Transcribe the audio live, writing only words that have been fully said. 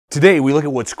Today we look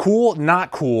at what's cool,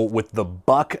 not cool with the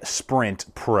Buck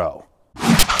Sprint Pro.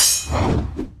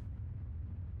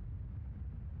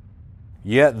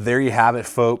 Yeah, there you have it,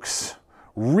 folks.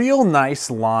 Real nice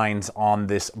lines on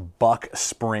this Buck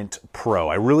Sprint Pro.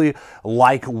 I really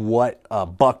like what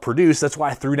Buck produced. That's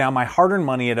why I threw down my hard-earned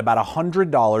money at about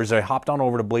 $100. I hopped on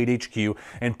over to Blade HQ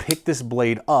and picked this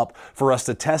blade up for us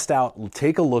to test out,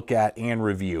 take a look at, and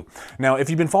review. Now, if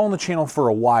you've been following the channel for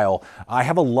a while, I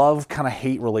have a love kind of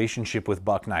hate relationship with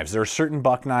Buck knives. There are certain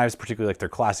Buck knives, particularly like their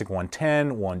classic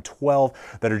 110,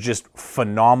 112, that are just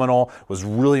phenomenal. Was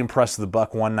really impressed with the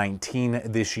Buck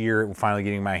 119 this year, finally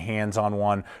getting my hands on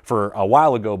one for a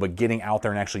while ago, but getting out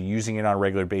there and actually using it on a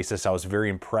regular basis, I was very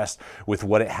impressed with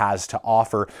what it has to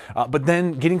offer. But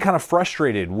then getting kind of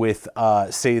frustrated with,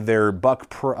 say, their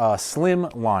Buck Slim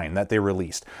line that they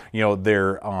released. You know,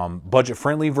 their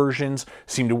budget-friendly versions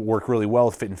seem to work really well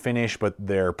with fit and finish, but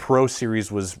their Pro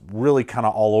series was really kind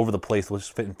of all over the place with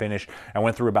fit and finish. I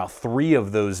went through about 3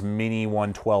 of those mini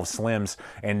 112 Slims,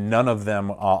 and none of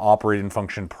them operated and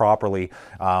functioned properly.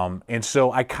 And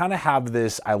so I kind of have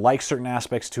this, I like certain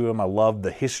aspects to them. I love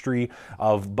the history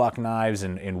of Buck knives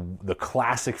and the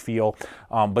classic feel,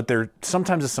 but there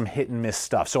sometimes is some hit and miss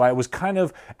stuff. So I was kind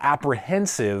of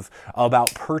apprehensive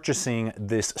about purchasing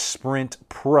this Sprint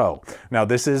Pro. Now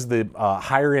this is the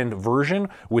higher end version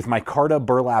with micarta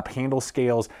burlap handle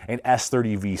scales and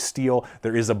s30v steel.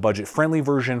 There is a budget friendly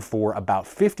version for about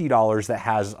 $50 that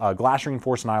has glass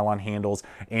reinforced nylon handles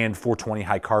and 420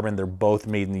 high carbon. They're both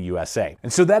made in the USA.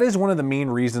 And so that is one of the main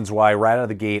reasons why right out of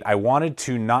the gate I wanted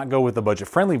to not go with the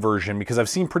budget-friendly version, because I've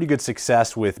seen pretty good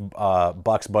success with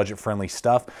Buck's budget-friendly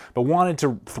stuff, but wanted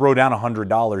to throw down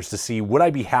 $100 to see would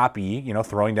I be happy, you know,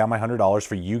 throwing down my $100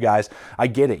 for you guys. I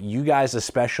get it. You guys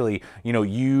especially, you know,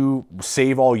 you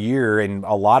save all year, and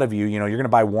a lot of you, you know, you're going to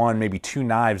buy 1, maybe 2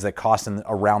 knives that cost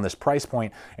around this price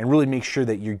point, and really make sure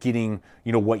that you're getting,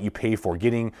 you know, what you pay for,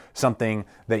 getting something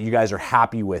that you guys are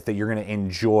happy with, that you're going to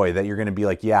enjoy, that you're going to be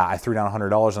like, yeah, I threw down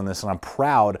 $100 on this and I'm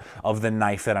proud of the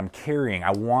knife that I'm carrying.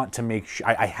 I want to make sure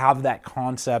I have that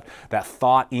concept, that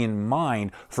thought in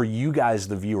mind for you guys,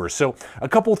 the viewers. So a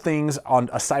couple things on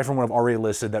aside from what I've already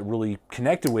listed that really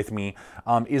connected with me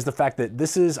is the fact that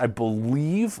this is, I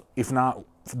believe, if not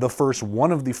the first,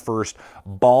 one of the first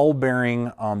ball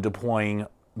bearing deploying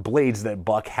blades that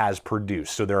Buck has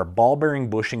produced. So there are ball bearing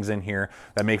bushings in here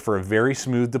that make for a very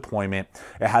smooth deployment.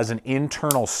 It has an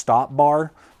internal stop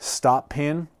bar, stop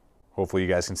pin. Hopefully you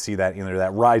guys can see that in there.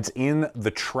 That rides in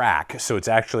the track. So it's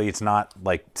actually, it's not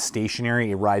like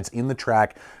stationary. It rides in the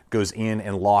track, goes in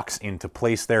and locks into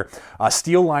place there.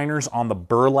 Steel liners on the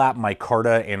burlap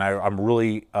micarta, and I'm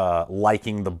really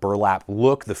liking the burlap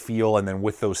look, the feel, and then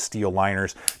with those steel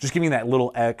liners, just giving that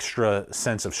little extra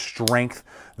sense of strength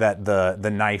that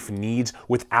the knife needs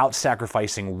without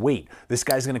sacrificing weight. This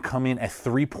guy's gonna come in at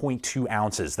 3.2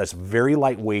 ounces. That's very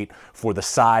lightweight for the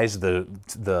size, the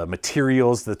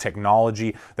materials, the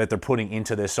technology that they're putting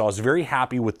into this. So I was very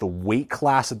happy with the weight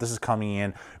class that this is coming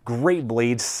in. Great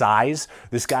blade size.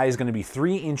 This guy is gonna be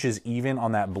 3 inches even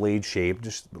on that blade shape.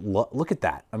 Just look at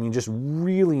that. I mean, just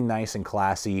really nice and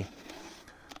classy.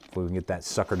 Hopefully we can get that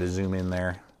sucker to zoom in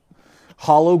there.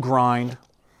 Hollow grind.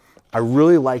 I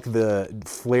really like the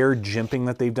flare jimping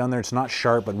that they've done there. It's not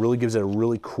sharp, but really gives it a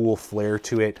really cool flare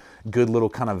to it. Good little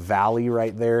kind of valley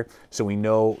right there. So we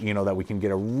know, you know, that we can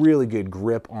get a really good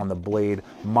grip on the blade.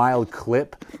 Mild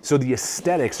clip. So the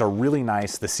aesthetics are really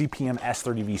nice. The CPM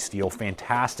S30v steel,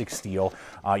 fantastic steel.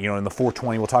 You know, in the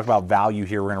 420, we'll talk about value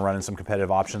here. We're gonna run in some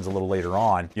competitive options a little later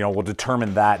on. You know, we'll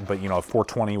determine that, but you know,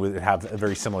 420 would have a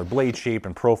very similar blade shape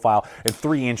and profile. And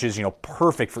 3 inches, you know,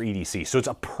 perfect for EDC. So it's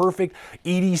a perfect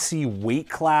EDC weight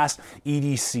class,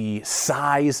 EDC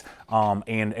size,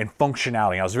 and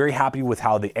functionality. I was very happy with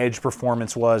how the edge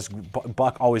performance was.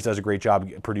 Buck always does a great job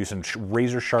producing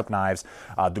razor sharp knives.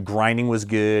 The grinding was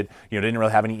good. You know, didn't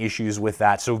really have any issues with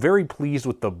that. So very pleased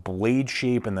with the blade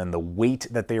shape and then the weight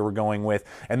that they were going with.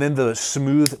 And then the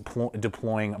smooth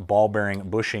deploying ball bearing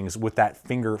bushings with that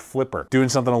finger flipper. Doing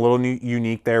something a little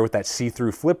unique there with that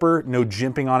see-through flipper. No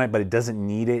jimping on it, but it doesn't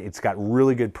need it. It's got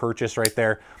really good purchase right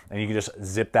there. And you can just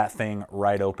zip that thing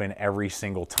right open every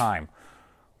single time.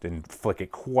 Didn't flick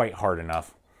it quite hard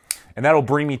enough. And that'll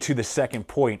bring me to the second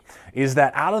point, is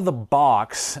that out of the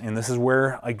box, and this is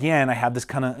where, again, I have this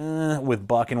kind of with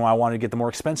Buck and why I wanted to get the more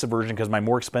expensive version, because my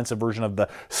more expensive version of the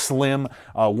Slim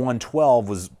 112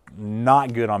 was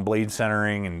not good on blade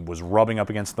centering and was rubbing up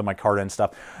against the micarta and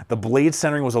stuff. The blade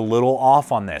centering was a little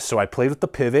off on this, so I played with the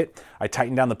pivot. I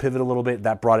tightened down the pivot a little bit.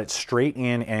 That brought it straight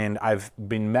in, and I've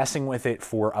been messing with it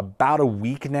for about a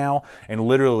week now, and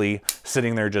literally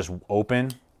sitting there just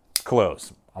open,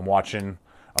 close. I'm watching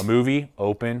A movie,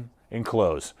 open and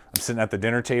close. I'm sitting at the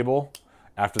dinner table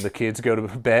after the kids go to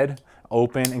bed,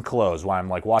 open and close. While I'm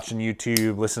like watching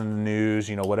YouTube, listening to the news,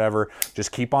 you know, whatever.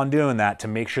 Just keep on doing that to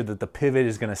make sure that the pivot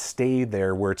is gonna stay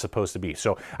there where it's supposed to be.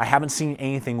 So I haven't seen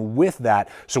anything with that.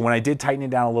 So when I did tighten it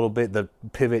down a little bit, the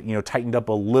pivot, you know, tightened up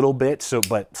a little bit, so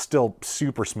but still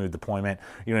super smooth deployment.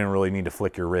 You don't even really need to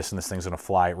flick your wrist and this thing's gonna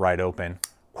fly right open.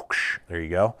 Whoosh, there you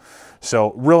go.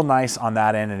 So real nice on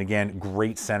that end, and again,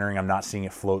 great centering. I'm not seeing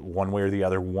it float one way or the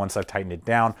other once I've tightened it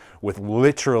down, with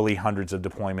literally hundreds of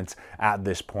deployments at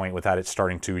this point without it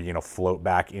starting to, you know, float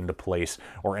back into place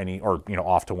or you know,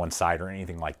 off to one side or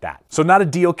anything like that. So not a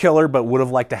deal killer, but would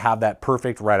have liked to have that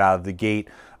perfect right out of the gate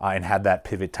and had that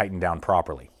pivot tightened down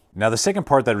properly. Now the second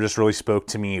part that just really spoke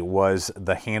to me was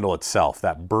the handle itself.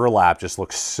 That burlap just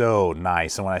looks so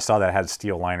nice. And when I saw that it had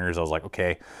steel liners, I was like,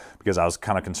 okay, because I was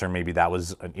kind of concerned maybe that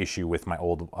was an issue with my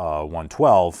old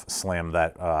 112 Slim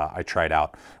that I tried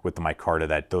out with the micarta,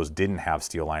 that those didn't have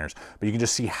steel liners. But you can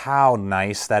just see how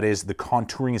nice that is. The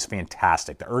contouring is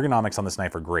fantastic. The ergonomics on this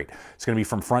knife are great. It's going to be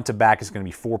from front to back. It's going to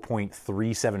be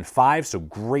 4.375, so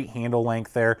great handle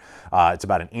length there. It's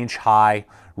about 1 inch high.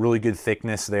 Really good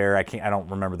thickness there. I don't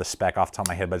remember the spec off the top of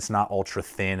my head, but it's not ultra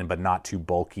thin, but not too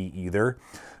bulky either.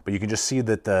 But you can just see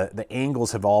that the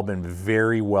angles have all been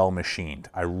very well machined.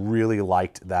 I really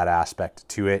liked that aspect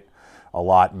to it a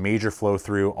lot. Major flow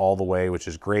through all the way, which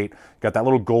is great. Got that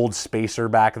little gold spacer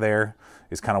back there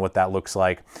is kind of what that looks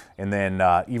like. And then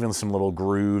even some little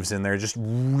grooves in there, just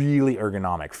really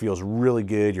ergonomic. Feels really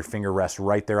good. Your finger rests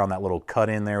right there on that little cut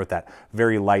in there with that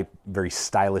very light, very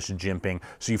stylish jimping.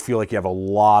 So you feel like you have a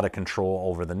lot of control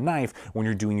over the knife when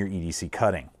you're doing your EDC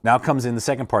cutting. Now comes in the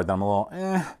second part that I'm a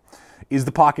little is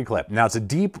the pocket clip. Now it's a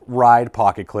deep ride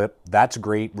pocket clip. That's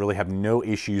great. Really have no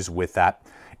issues with that.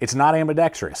 It's not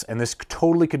ambidextrous, and this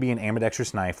totally could be an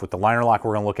ambidextrous knife with the liner lock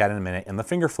we're gonna look at in a minute and the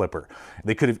finger flipper.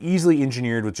 They could have easily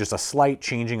engineered with just a slight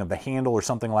changing of the handle or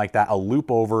something like that, a loop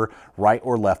over right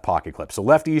or left pocket clip. So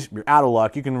lefties, you're out of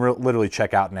luck. You can literally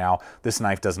check out now. This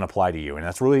knife doesn't apply to you, and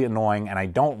that's really annoying, and I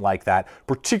don't like that,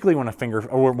 particularly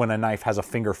when a knife has a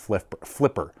finger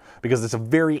flipper, because it's a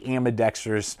very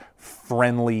ambidextrous,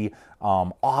 friendly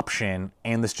option,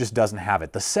 and this just doesn't have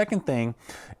it. The second thing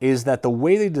is that the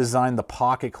way they designed the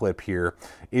pocket clip here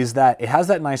is that it has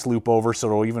that nice loop over, so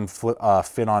it'll even fit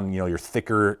on, you know, your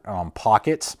thicker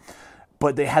pockets,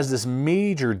 but it has this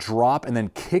major drop and then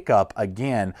kick up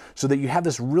again, so that you have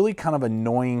this really kind of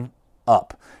annoying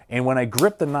up. And when I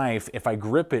grip the knife, if I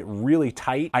grip it really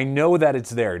tight, I know that it's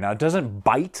there. Now it doesn't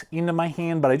bite into my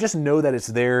hand, but I just know that it's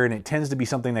there, and it tends to be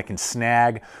something that can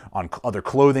snag on other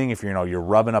clothing if you're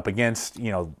rubbing up against,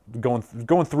 going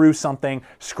through something,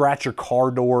 scratch your car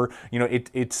door.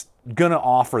 It's gonna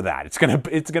offer that.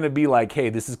 It's gonna be like, hey,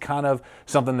 this is kind of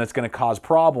something that's gonna cause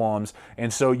problems,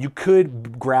 and so you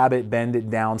could grab it, bend it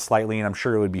down slightly, and I'm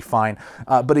sure it would be fine.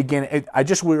 But again, I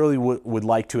just really would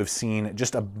like to have seen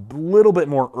just a little bit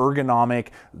more ergonomic.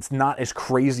 It's not as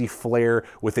crazy flare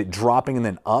with it dropping and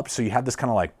then up, so you have this kind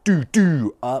of like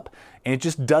do up, and it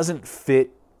just doesn't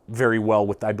fit very well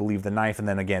with, I believe, the knife, and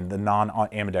then again the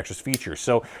non-ambidextrous features.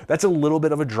 So that's a little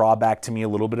bit of a drawback to me, a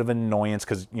little bit of annoyance,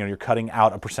 because you're cutting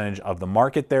out a percentage of the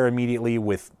market there immediately,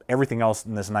 with everything else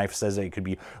in this knife says that it could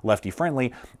be lefty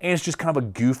friendly, and it's just kind of a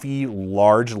goofy,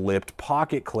 large-lipped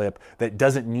pocket clip that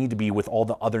doesn't need to be with all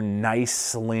the other nice,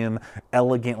 slim,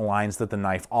 elegant lines that the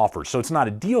knife offers. So it's not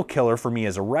a deal killer for me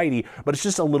as a righty, but it's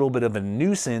just a little bit of a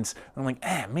nuisance. I'm like,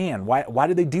 man, why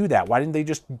did they do that? Why didn't they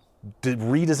just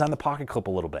redesign the pocket clip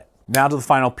a little bit? Now to the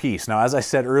final piece. Now, as I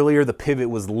said earlier, the pivot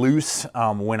was loose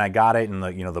when I got it, and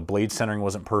the blade centering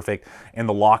wasn't perfect, and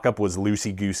the lockup was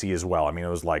loosey-goosey as well. I mean, it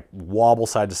was like wobble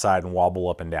side to side and wobble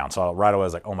up and down. So right away I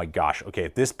was like, oh my gosh, okay,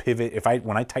 if this pivot,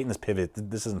 when I tighten this pivot,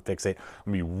 this doesn't fix it,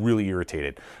 I'm gonna be really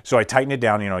irritated. So I tightened it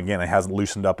down. Again, it hasn't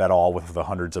loosened up at all with the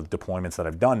hundreds of deployments that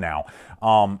I've done now,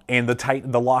 and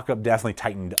the lockup definitely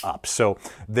tightened up. So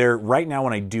right now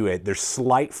when I do it, there's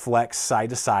slight flex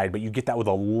side to side, but you get that with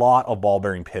a lot of ball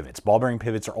bearing pivots. Ball bearing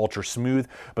pivots are ultra smooth,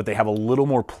 but they have a little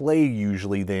more play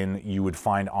usually than you would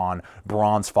find on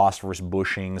bronze phosphorus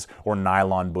bushings or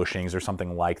nylon bushings or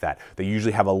something like that. They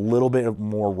usually have a little bit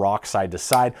more rock side to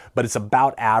side, but it's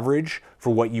about average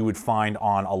for what you would find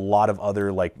on a lot of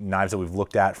other knives that we've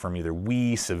looked at from either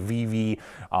s30v,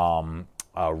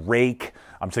 Rake.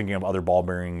 I'm thinking of other ball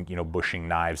bearing, bushing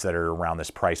knives that are around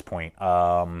this price point.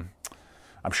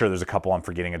 I'm sure there's a couple I'm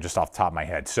forgetting just off the top of my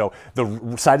head. So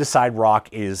the side-to-side rock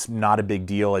is not a big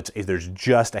deal. There's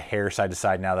just a hair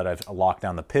side-to-side now that I've locked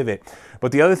down the pivot.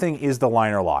 But the other thing is the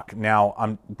liner lock. Now,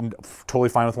 I'm totally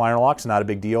fine with liner locks, not a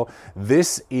big deal.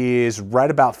 This is right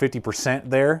about 50%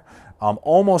 there.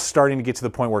 almost starting to get to the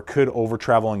point where it could over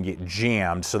travel and get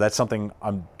jammed. So that's something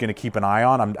I'm going to keep an eye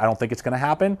on. I don't think it's going to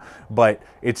happen, but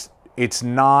it's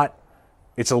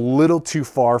a little too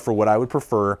far for what I would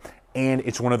prefer. And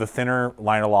it's one of the thinner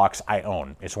liner locks I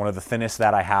own. It's one of the thinnest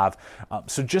that I have.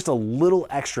 So just a little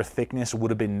extra thickness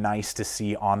would have been nice to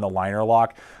see on the liner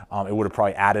lock. It would have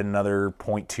probably added another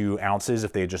 0.2 ounces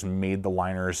if they had just made the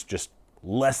liners just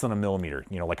less than a millimeter,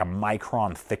 you know, like a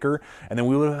micron thicker. And then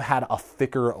we would have had a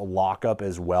thicker lockup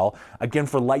as well. Again,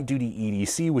 for light duty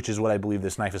EDC, which is what I believe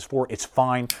this knife is for, it's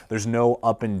fine. There's no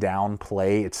up and down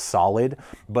play. It's solid.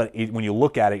 But when you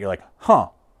look at it, you're like, huh,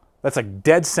 that's like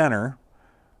dead center.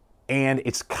 And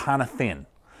it's kind of thin.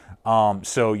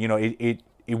 So, you know, it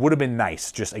would have been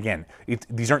nice. Just, again,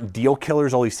 these aren't deal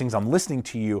killers, all these things I'm listening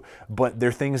to you, but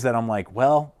they're things that I'm like,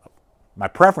 well, my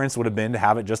preference would have been to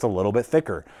have it just a little bit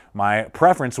thicker. My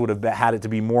preference would have had it to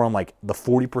be more on like the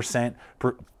 40%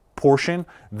 portion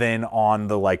than on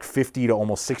the like 50 to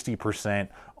almost 60%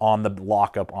 on the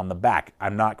lockup on the back.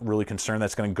 I'm not really concerned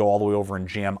that's going to go all the way over and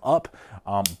jam up,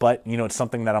 but you know, it's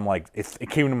something that I'm like, it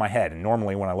came into my head, and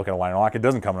normally when I look at a liner lock, it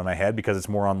doesn't come into my head because it's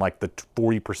more on like the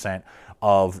 40%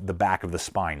 of the back of the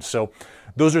spine. So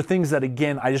those are things that,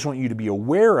 again, I just want you to be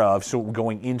aware of, so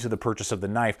going into the purchase of the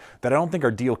knife, that I don't think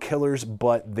are deal killers,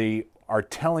 but they are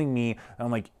telling me, I'm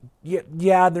like,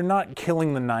 yeah, they're not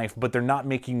killing the knife, but they're not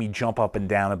making me jump up and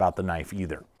down about the knife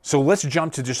either. So let's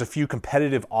jump to just a few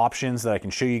competitive options that I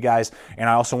can show you guys. And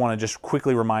I also want to just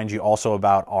quickly remind you also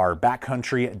about our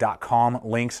backcountry.com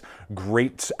links.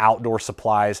 Great outdoor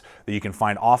supplies that you can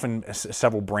find, often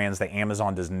several brands that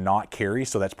Amazon does not carry.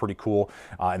 So that's pretty cool.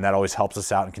 And that always helps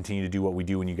us out and continue to do what we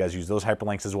do when you guys use those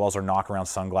hyperlinks, as well as our knockaround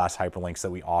sunglass hyperlinks that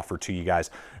we offer to you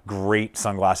guys. Great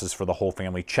sunglasses for the whole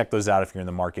family. Check those out if you're in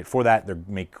the market for that. They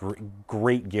make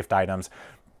great gift items.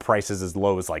 Prices as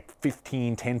low as like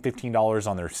 $15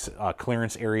 on their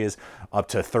clearance areas, up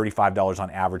to $35 on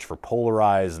average for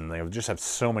polarized, and they just have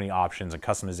so many options and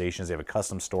customizations. They have a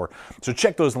custom store, so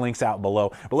check those links out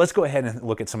below. But let's go ahead and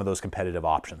look at some of those competitive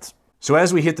options. So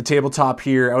as we hit the tabletop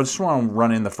here, I just want to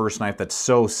run in the first knife that's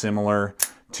so similar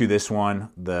to this one,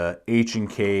 the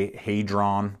H&K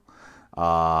Hadron,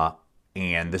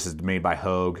 and this is made by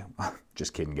Hogue.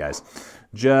 Just kidding, guys.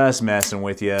 Just messing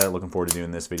with you. Looking forward to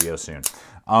doing this video soon.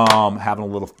 Having a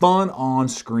little fun on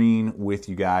screen with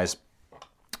you guys.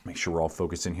 Make sure we're all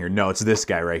focused in here. No, it's this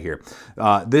guy right here.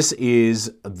 This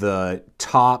is the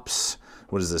Tops,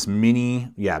 what is this, mini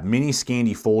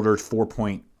Scandi Folder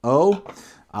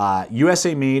 4.0.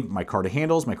 USA made, micarta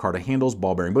handles,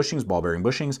 ball bearing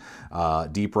bushings,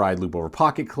 deep ride loop over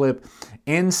pocket clip,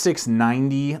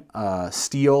 N690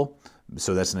 steel.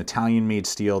 So that's an Italian-made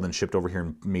steel, then shipped over here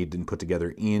and made and put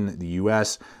together in the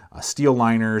U.S. Steel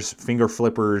liners, finger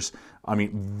flippers. I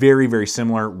mean, very, very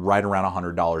similar, right around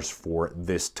 $100 for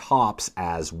this Tops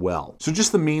as well. So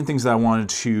just the main things that I wanted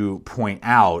to point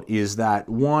out is that,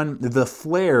 one, the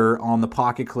flare on the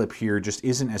pocket clip here just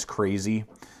isn't as crazy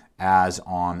as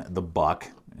on the Buck.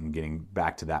 And getting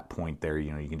back to that point there,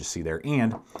 you know, you can just see there.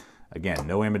 And again,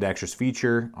 no ambidextrous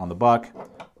feature on the Buck.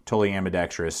 Totally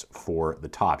ambidextrous for the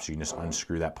Tops. You can just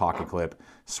unscrew that pocket clip,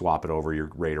 swap it over, you're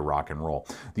ready to rock and roll.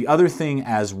 The other thing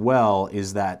as well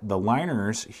is that the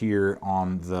liners here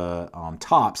on the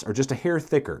Tops are just a hair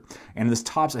thicker. And this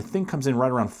Tops, I think, comes in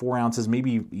right around 4 ounces,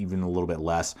 maybe even a little bit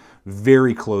less.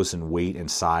 Very close in weight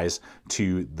and size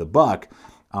to the Buck.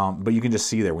 But you can just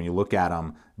see there when you look at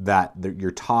them that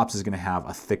your Tops is going to have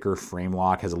a thicker frame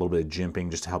lock, has a little bit of jimping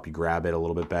just to help you grab it a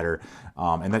little bit better,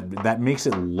 and that makes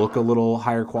it look a little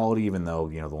higher quality, even though,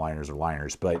 you know, the liners are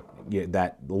liners. But yeah,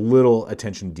 that little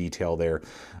attention detail there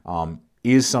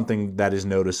is something that is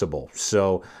noticeable.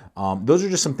 So those are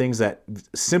just some things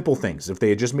simple things. If they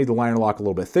had just made the liner lock a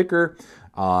little bit thicker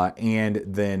and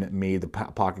then made the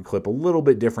pocket clip a little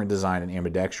bit different design and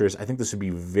ambidextrous, I think this would be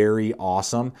very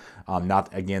awesome. Not,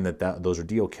 again, that those are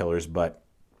deal killers, but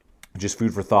just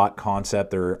food for thought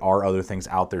concept. There are other things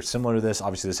out there similar to this.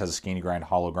 Obviously, this has a Scandi grind,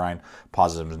 hollow grind,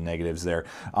 positives and negatives there.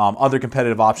 Other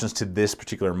competitive options to this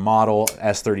particular model,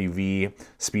 S30v,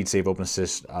 Speed Save Open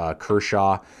Assist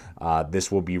Kershaw.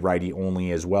 This will be righty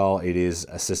only as well. It is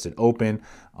assisted open,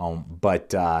 but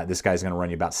this guy's going to run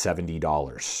you about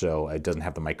 $70. So it doesn't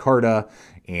have the micarta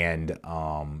and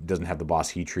doesn't have the Boss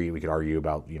heat treat. We could argue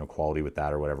about, you know, quality with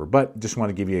that or whatever, but just want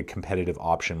to give you a competitive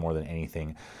option more than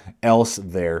anything else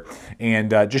there. And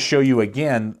just show you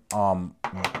again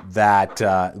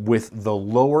that with the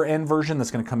lower end version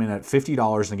that's going to come in at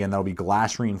 $50, and again, that'll be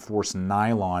glass reinforced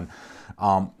nylon.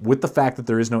 With the fact that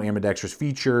there is no ambidextrous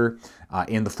feature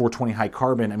in the 420 high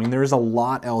carbon, I mean, there is a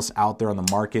lot else out there on the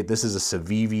market. This is a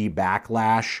s30v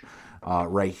backlash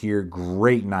right here.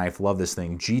 Great knife. Love this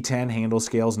thing. G10 handle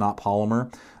scales, not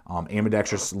polymer.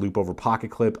 Ambidextrous loop over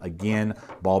pocket clip. Again,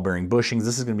 ball bearing bushings.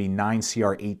 This is going to be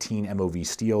 9CR18 MOV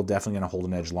steel. Definitely going to hold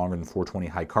an edge longer than 420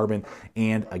 high carbon.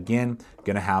 And again,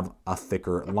 going to have a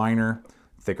thicker liner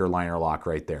lock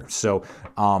right there. So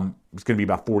it's going to be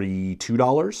about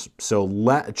 $42.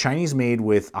 So Chinese made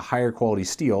with a higher quality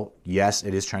steel. Yes,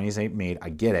 it is Chinese made. I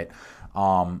get it.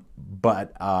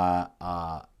 But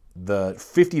the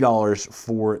 $50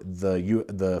 for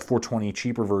the 420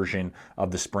 cheaper version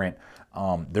of the Sprint,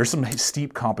 there's some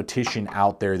steep competition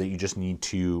out there that you just need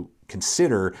to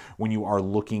consider when you are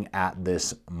looking at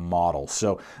this model.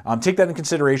 So take that in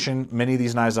consideration. Many of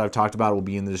these knives I've talked about will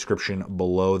be in the description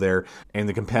below there, and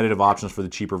the competitive options for the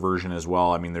cheaper version as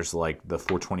well. I mean, there's like the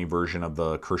 420 version of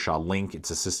the Kershaw Link.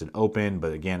 It's assisted open,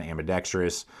 but again,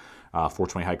 ambidextrous.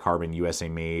 420 high carbon, USA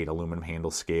made, aluminum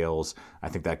handle scales. I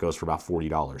think that goes for about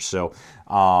 $40. So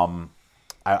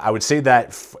I would say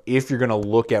that if you're going to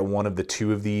look at one of the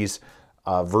two of these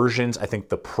versions, I think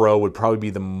the Pro would probably be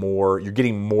the more, you're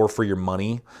getting more for your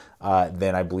money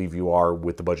than I believe you are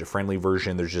with the budget-friendly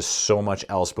version. There's just so much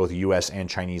else, both US and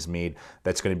Chinese made,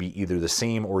 that's going to be either the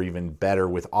same or even better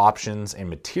with options and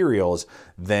materials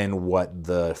than what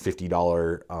the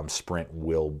 $50 Sprint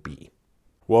will be.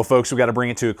 Well, folks, we got to bring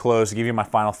it to a close to give you my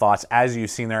final thoughts. As you've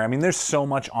seen there, I mean, there's so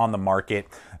much on the market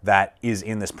that is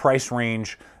in this price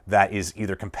range that is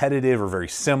either competitive or very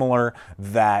similar,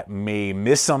 that may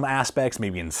miss some aspects,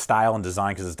 maybe in style and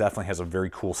design, because it definitely has a very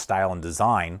cool style and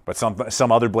design. But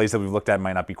some other blades that we've looked at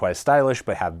might not be quite as stylish,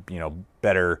 but have, you know,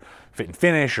 better fit and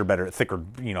finish or better, thicker,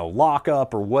 you know,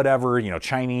 lockup or whatever, you know,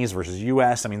 Chinese versus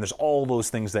US. I mean, there's all those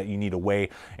things that you need to weigh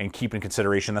and keep in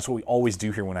consideration. That's what we always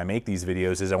do here when I make these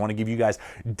videos, is I want to give you guys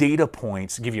data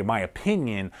points, give you my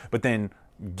opinion, but then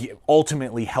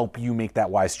ultimately help you make that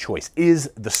wise choice. Is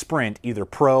the Sprint, either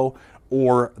Pro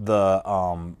or the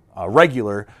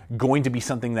regular, going to be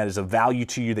something that is of value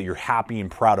to you, that you're happy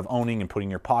and proud of owning and putting in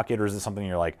your pocket, or is it something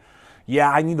you're like, yeah,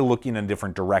 I need to look in a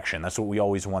different direction? That's what we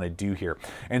always want to do here.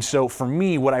 And so for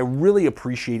me, what I really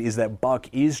appreciate is that Buck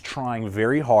is trying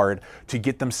very hard to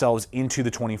get themselves into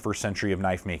the 21st century of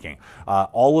knife making.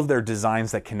 All of their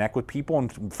designs that connect with people,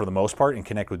 and for the most part, and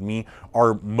connect with me,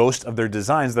 are most of their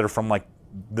designs that are from like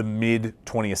the mid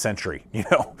 20th century, you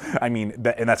know? I mean,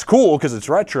 and that's cool because it's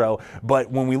retro, but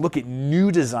when we look at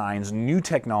new designs, new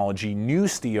technology, new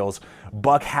steels,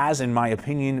 Buck has, in my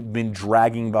opinion, been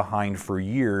dragging behind for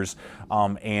years.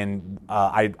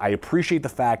 I appreciate the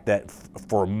fact that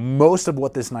for most of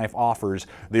what this knife offers,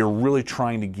 they're really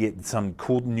trying to get some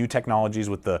cool new technologies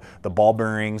with the ball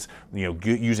bearings, you know,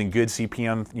 using good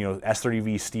CPM, you know,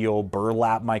 s30v steel,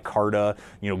 burlap micarta,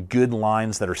 you know, good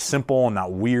lines that are simple and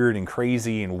not weird and crazy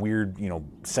and weird, you know,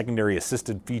 secondary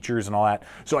assisted features and all that.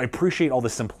 So I appreciate all the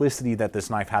simplicity that this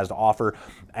knife has to offer.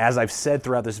 As I've said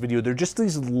throughout this video, they're just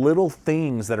these little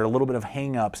things that are a little bit of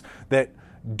hang-ups that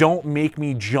don't make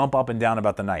me jump up and down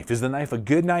about the knife. Is the knife a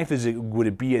good knife? Would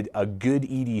it be a good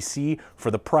EDC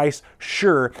for the price?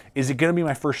 Sure. Is it going to be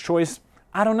my first choice?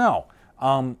 I don't know.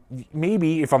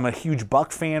 Maybe if I'm a huge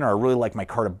Buck fan, or I really like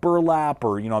micarta burlap,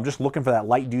 or, you know, I'm just looking for that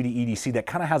light duty EDC that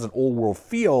kind of has an old world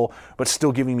feel, but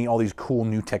still giving me all these cool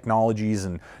new technologies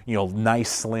and, you know, nice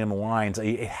slim lines.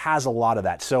 It has a lot of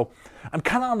that. So I'm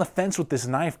kind of on the fence with this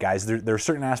knife, guys. There are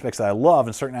certain aspects that I love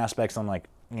and certain aspects I'm like,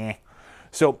 eh.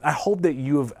 So I hope that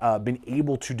you have been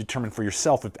able to determine for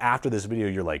yourself if after this video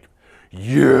you're like,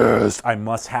 yes, I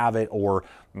must have it, or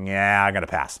yeah, I gotta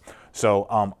pass.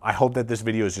 So I hope that this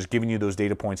video is just giving you those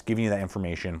data points, giving you that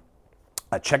information.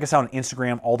 Check us out on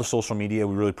Instagram, all the social media.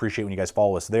 We really appreciate when you guys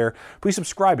follow us there. Please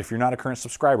subscribe if you're not a current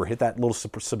subscriber. Hit that little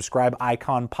subscribe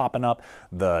icon popping up,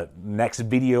 the next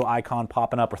video icon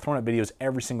popping up. We're throwing up videos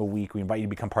every single week. We invite you to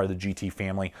become part of the GT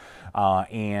family.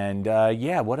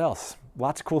 Yeah, what else?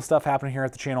 Lots of cool stuff happening here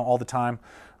at the channel all the time.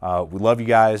 We love you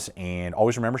guys, and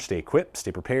always remember, stay equipped,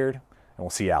 stay prepared, and we'll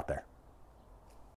see you out there.